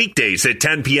Harmon weekdays at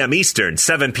 10 p.m. Eastern,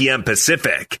 7 p.m.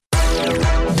 Pacific.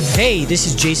 Hey, this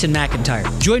is Jason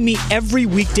McIntyre. Join me every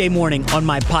weekday morning on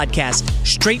my podcast,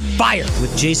 Straight Fire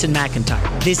with Jason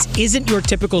McIntyre. This isn't your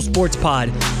typical sports pod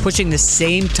pushing the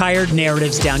same tired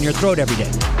narratives down your throat every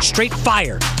day. Straight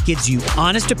Fire gives you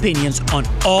honest opinions on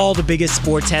all the biggest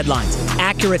sports headlines,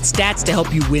 accurate stats to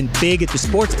help you win big at the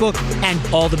sportsbook,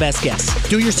 and all the best guests.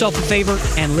 Do yourself a favor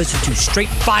and listen to Straight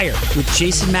Fire with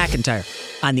Jason McIntyre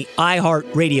on the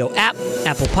iHeartRadio app,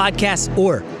 Apple Podcasts,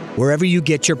 or wherever you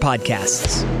get your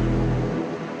podcasts.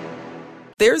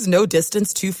 There's no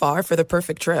distance too far for the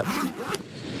perfect trip.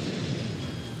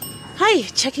 Hi,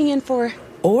 checking in for...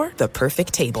 Or the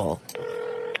perfect table.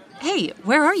 Hey,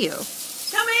 where are you?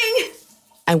 Coming!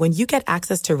 And when you get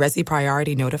access to Resi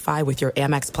Priority Notify with your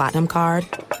Amex Platinum card...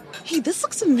 Hey, this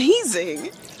looks amazing.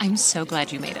 I'm so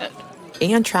glad you made it.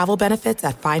 And travel benefits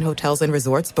at fine hotels and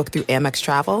resorts booked through Amex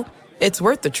Travel, it's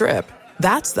worth the trip.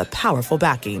 That's the powerful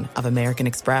backing of American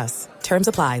Express. Terms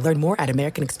apply. Learn more at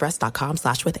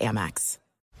americanexpress.com/withAmex.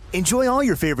 Enjoy all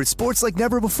your favorite sports like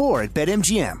never before at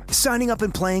BetMGM. Signing up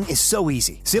and playing is so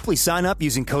easy. Simply sign up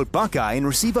using code Buckeye and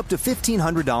receive up to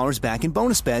 $1,500 back in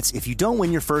bonus bets if you don't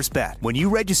win your first bet. When you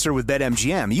register with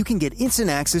BetMGM, you can get instant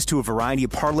access to a variety of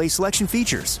parlay selection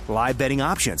features, live betting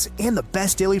options, and the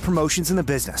best daily promotions in the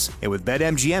business. And with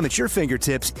BetMGM at your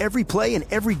fingertips, every play and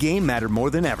every game matter more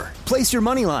than ever. Place your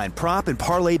moneyline, prop, and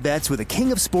parlay bets with the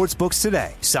king of sportsbooks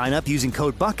today. Sign up using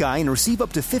code Buckeye and receive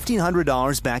up to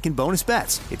 $1,500 back in bonus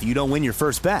bets if you don't win your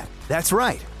first bet. That's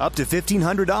right, up to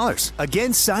 $1,500.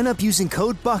 Again, sign up using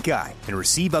code Buckeye and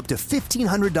receive up to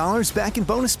 $1,500 back in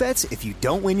bonus bets if you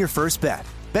don't win your first bet.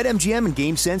 BetMGM and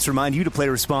GameSense remind you to play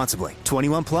responsibly.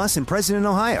 21 plus and present in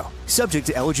Ohio. Subject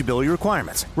to eligibility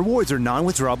requirements. Rewards are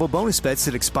non-withdrawable bonus bets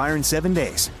that expire in 7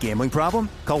 days. Gambling problem?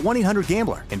 Call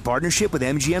 1-800-GAMBLER in partnership with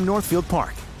MGM Northfield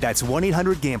Park. That's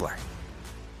 1-800-GAMBLER.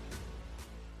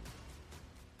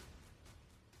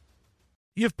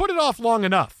 You've put it off long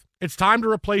enough. It's time to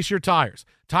replace your tires.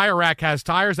 Tire Rack has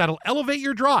tires that'll elevate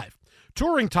your drive.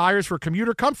 Touring tires for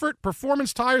commuter comfort,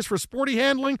 performance tires for sporty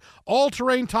handling,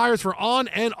 all-terrain tires for on-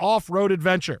 and off-road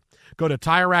adventure. Go to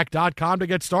TireRack.com to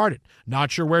get started.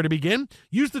 Not sure where to begin?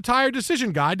 Use the Tire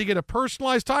Decision Guide to get a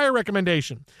personalized tire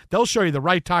recommendation. They'll show you the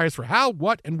right tires for how,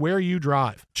 what, and where you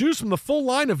drive. Choose from the full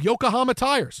line of Yokohama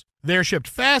tires. They're shipped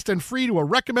fast and free to a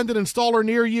recommended installer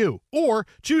near you. Or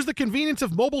choose the convenience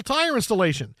of mobile tire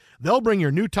installation. They'll bring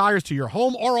your new tires to your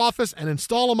home or office and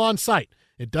install them on site.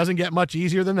 It doesn't get much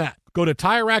easier than that. Go to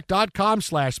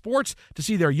TireRack.com/sports to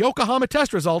see their Yokohama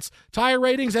test results, tire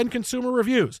ratings, and consumer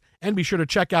reviews. And be sure to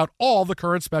check out all the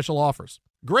current special offers.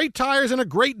 Great tires and a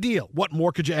great deal. What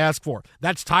more could you ask for?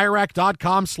 That's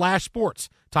TireRack.com/sports.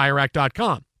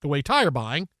 TireRack.com, the way tire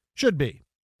buying should be.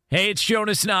 Hey, it's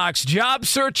Jonas Knox. Job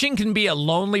searching can be a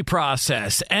lonely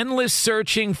process. Endless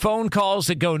searching, phone calls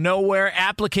that go nowhere,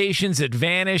 applications that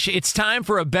vanish. It's time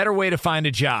for a better way to find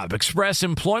a job. Express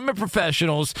Employment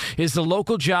Professionals is the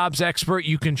local jobs expert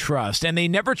you can trust, and they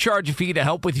never charge a fee to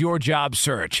help with your job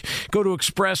search. Go to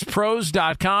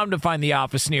expresspros.com to find the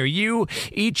office near you.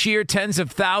 Each year, tens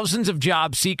of thousands of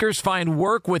job seekers find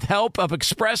work with help of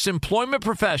Express Employment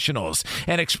Professionals,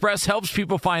 and Express helps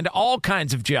people find all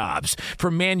kinds of jobs,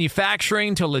 from manufacturing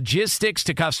to logistics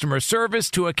to customer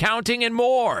service to accounting and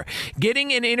more.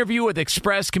 Getting an interview with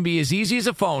Express can be as easy as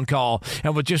a phone call,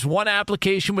 and with just one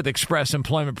application with Express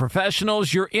Employment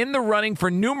Professionals, you're in the running for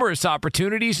numerous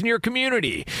opportunities in your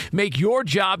community. Make your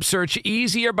job search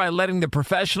easier by letting the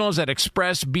professionals at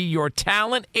Express be your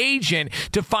talent agent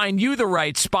to find you the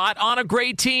right spot on a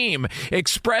great team.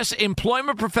 Express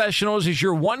Employment Professionals is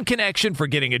your one connection for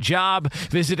getting a job.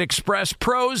 Visit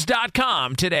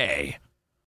expresspros.com today.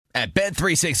 At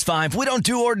Bet365, we don't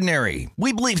do ordinary.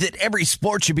 We believe that every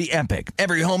sport should be epic.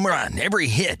 Every home run, every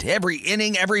hit, every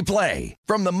inning, every play.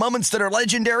 From the moments that are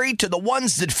legendary to the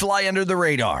ones that fly under the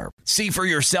radar. See for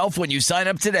yourself when you sign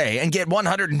up today and get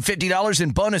 $150 in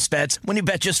bonus bets when you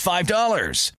bet just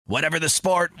 $5. Whatever the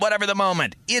sport, whatever the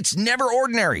moment, it's never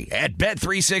ordinary at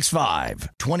Bet365.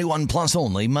 21 plus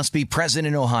only. Must be present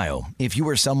in Ohio. If you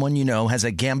or someone you know has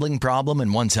a gambling problem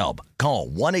and wants help, call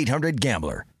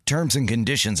 1-800-GAMBLER. Terms and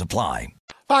conditions apply.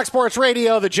 Fox Sports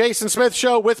Radio, the Jason Smith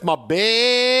Show with my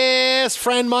best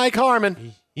friend Mike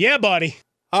Harmon. Yeah, buddy.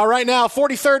 All right, now,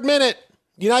 43rd minute.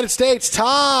 United States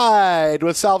tied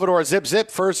with Salvador. Zip,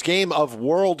 first game of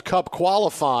World Cup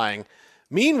qualifying.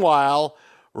 Meanwhile,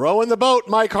 rowing the boat,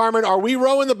 Mike Harmon. Are we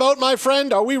rowing the boat, my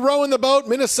friend? Are we rowing the boat?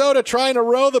 Minnesota trying to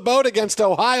row the boat against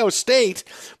Ohio State.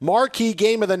 Marquee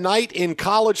game of the night in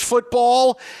college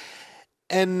football.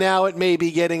 And now it may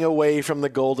be getting away from the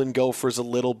Golden Gophers a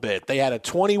little bit. They had a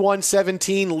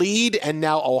 21-17 lead, and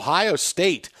now Ohio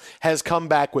State has come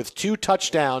back with 2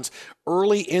 touchdowns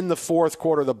early in the fourth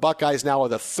quarter. The Buckeyes now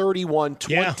with a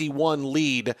 31-21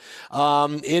 lead.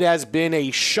 It has been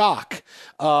a shock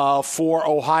for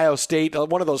Ohio State.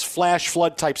 One of those flash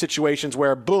flood type situations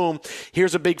where, boom,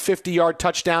 here's a big 50-yard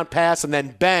touchdown pass, and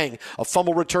then bang, a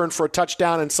fumble return for a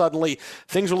touchdown, and suddenly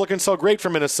things were looking so great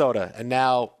for Minnesota. And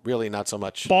now, really not so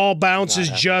much. Ball bounces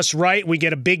just right. We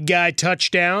get a big guy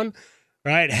touchdown.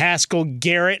 Right, Haskell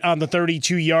Garrett on the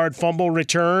 32-yard fumble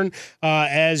return.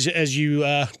 As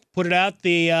you put it out,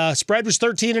 the spread was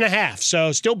 13.5,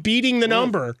 so still beating the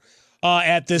number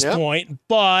at this point.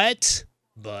 But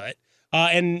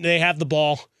and they have the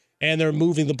ball and they're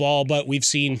moving the ball, but we've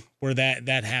seen where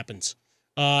that happens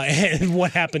and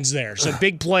what happens there. So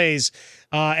big plays,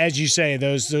 as you say,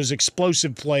 those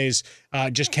explosive plays.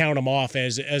 Just count them off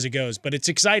as it goes. But it's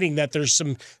exciting that there's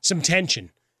some tension.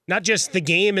 Not just the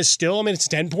game is still, I mean, it's a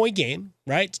 10-point game,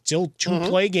 right? Still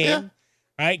 2-play game,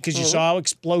 right? Because you saw how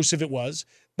explosive it was.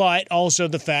 But also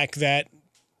the fact that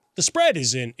the spread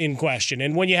is in question.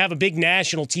 And when you have a big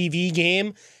national TV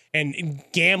game and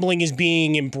gambling is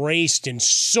being embraced in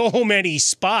so many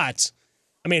spots,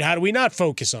 I mean, how do we not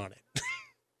focus on it?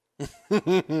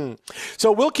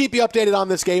 So we'll keep you updated on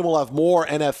this game. We'll have more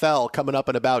NFL coming up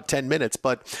in about 10 minutes.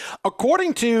 But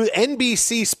according to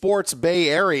NBC Sports Bay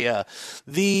Area,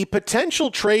 the potential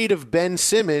trade of Ben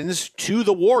Simmons to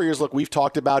the Warriors. Look, we've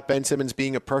talked about Ben Simmons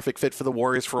being a perfect fit for the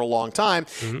Warriors for a long time.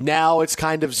 Now it's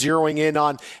kind of zeroing in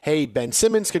on, hey, Ben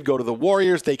Simmons could go to the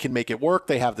Warriors. They can make it work.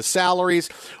 They have the salaries.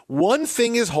 One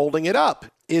thing is holding it up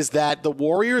is that the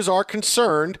Warriors are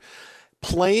concerned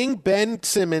playing Ben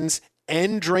Simmons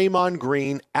and Draymond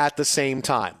Green at the same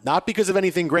time. Not because of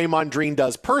anything Draymond Green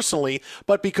does personally,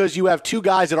 but because you have 2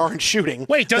 guys that aren't shooting.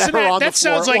 Wait, doesn't that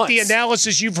sounds like the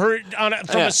analysis you've heard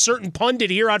from a certain pundit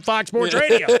here on Fox Sports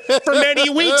Radio for many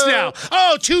weeks now?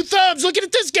 Oh, 2 thumbs. Look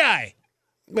at this guy.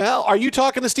 Well, are you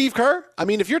talking to Steve Kerr? I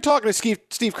mean, if you're talking to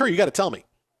Steve Kerr, you got to tell me.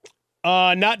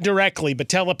 Not directly, but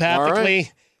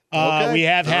telepathically. Okay. We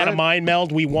have had a mind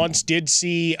meld. We once did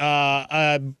see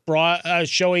a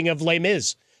showing of Les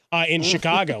Mis. In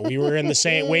Chicago. We were in the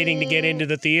same, waiting to get into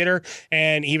the theater,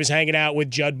 and he was hanging out with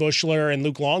Judd Bushler and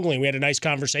Luke Longley. We had a nice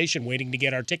conversation waiting to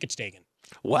get our tickets taken.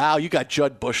 Wow, you got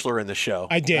Judd Bushler in the show.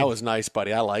 I did. That was nice,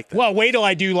 buddy. I like that. Well, wait till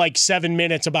I do like 7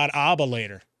 minutes about ABBA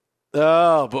later.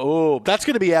 Oh, that's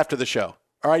going to be after the show.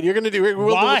 All right, you're going to do it.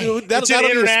 Why? It's an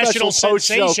international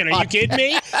sensation. Are you kidding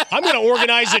me? I'm going to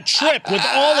organize a trip with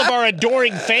all of our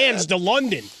adoring fans to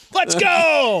London. Let's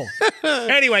go!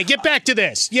 Anyway, get back to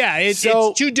this. Yeah, it's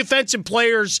two defensive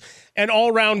players and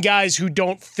all-around guys who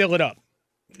don't fill it up.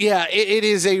 Yeah, it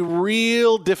is a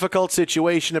real difficult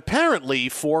situation, apparently,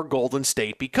 for Golden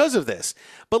State because of this.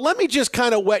 But let me just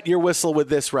kind of wet your whistle with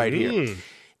this right here.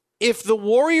 If the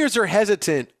Warriors are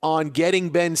hesitant on getting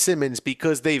Ben Simmons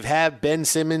because they've had Ben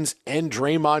Simmons and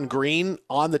Draymond Green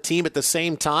on the team at the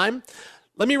same time,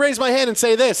 let me raise my hand and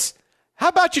say this. How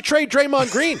about you trade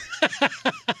Draymond Green?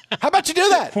 How about you do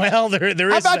that? Well, there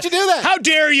is. How about you do that? How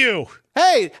dare you?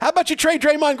 Hey, how about you trade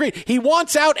Draymond Green? He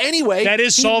wants out anyway. That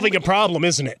is solving a problem,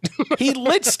 isn't it? He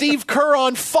lit Steve Kerr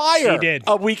on fire. He did.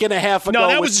 A week and a half ago. No,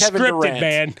 that with was Kevin scripted, Durant.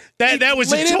 man. That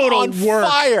was a total on work.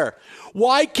 Fire.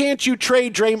 Why can't you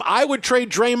trade Draymond? I would trade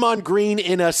Draymond Green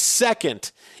in a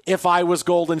second if I was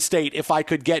Golden State, if I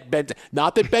could get Ben.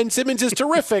 Not that Ben Simmons is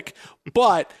terrific,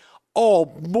 but, oh,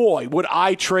 boy, would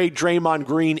I trade Draymond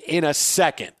Green in a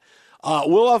second.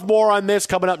 We'll have more on this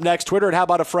coming up next. Twitter at How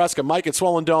About a Fresca. Mike at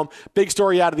Swollen Dome. Big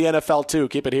story out of the NFL, too.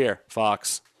 Keep it here,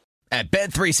 Fox. At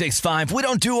Bet365, we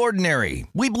don't do ordinary.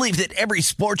 We believe that every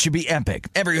sport should be epic.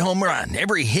 Every home run,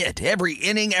 every hit, every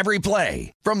inning, every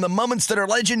play. From the moments that are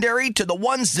legendary to the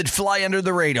ones that fly under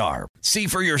the radar. See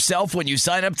for yourself when you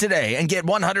sign up today and get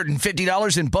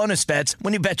 $150 in bonus bets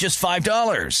when you bet just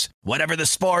 $5. Whatever the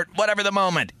sport, whatever the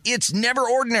moment, it's never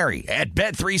ordinary at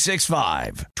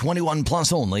Bet365. 21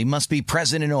 plus only. Must be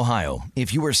present in Ohio.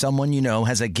 If you or someone you know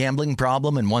has a gambling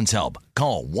problem and wants help,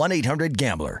 call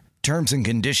 1-800-GAMBLER. Terms and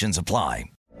conditions apply.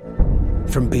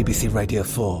 From BBC Radio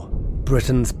 4,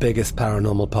 Britain's biggest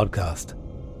paranormal podcast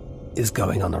is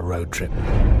going on a road trip.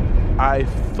 I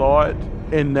thought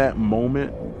in that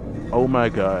moment, oh my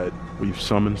God, we've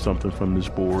summoned something from this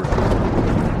board.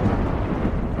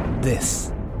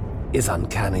 This is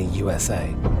Uncanny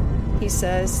USA. He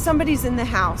says, somebody's in the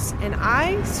house, and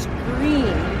I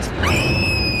screamed.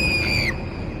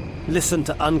 Listen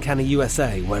to Uncanny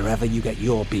USA wherever you get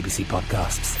your BBC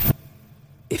podcasts,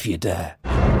 if you dare.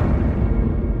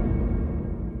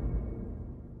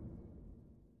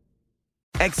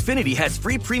 Xfinity has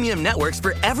free premium networks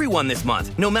for everyone this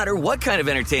month, no matter what kind of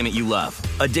entertainment you love.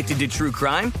 Addicted to true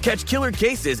crime? Catch killer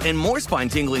cases and more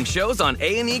spine-tingling shows on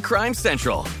A&E Crime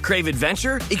Central. Crave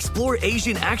adventure? Explore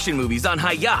Asian action movies on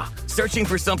Hi-Ya. Searching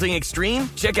for something extreme?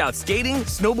 Check out skating,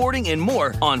 snowboarding, and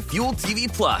more on Fuel TV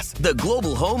Plus, the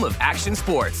global home of action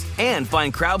sports. And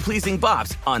find crowd-pleasing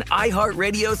bops on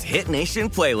iHeartRadio's Hit Nation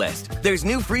playlist. There's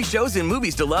new free shows and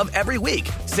movies to love every week.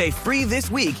 Say free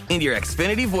this week in your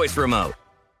Xfinity voice remote.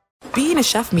 Being a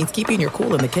chef means keeping your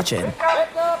cool in the kitchen.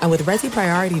 And with Resi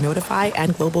Priority Notify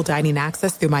and Global Dining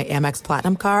Access through my Amex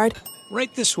Platinum card,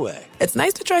 right this way. It's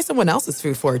nice to try someone else's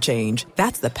food for a change.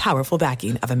 That's the powerful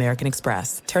backing of American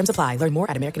Express. Terms apply. Learn more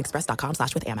at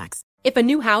americanexpress.com/withAmex. If a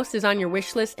new house is on your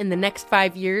wish list in the next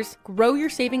 5 years, grow your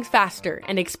savings faster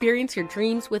and experience your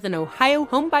dreams with an Ohio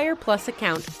Homebuyer Plus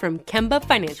account from Kemba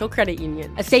Financial Credit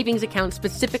Union. A savings account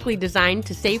specifically designed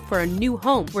to save for a new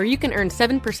home where you can earn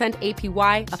 7%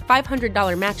 APY, a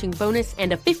 $500 matching bonus,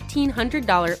 and a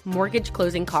 $1,500 mortgage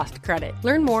closing cost credit.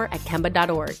 Learn more at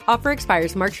Kemba.org. Offer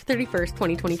expires March 31st,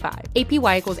 2025.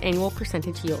 APY equals annual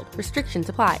percentage yield. Restrictions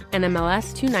apply.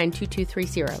 NMLS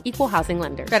 292230. Equal housing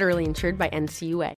lender. Federally insured by NCUA.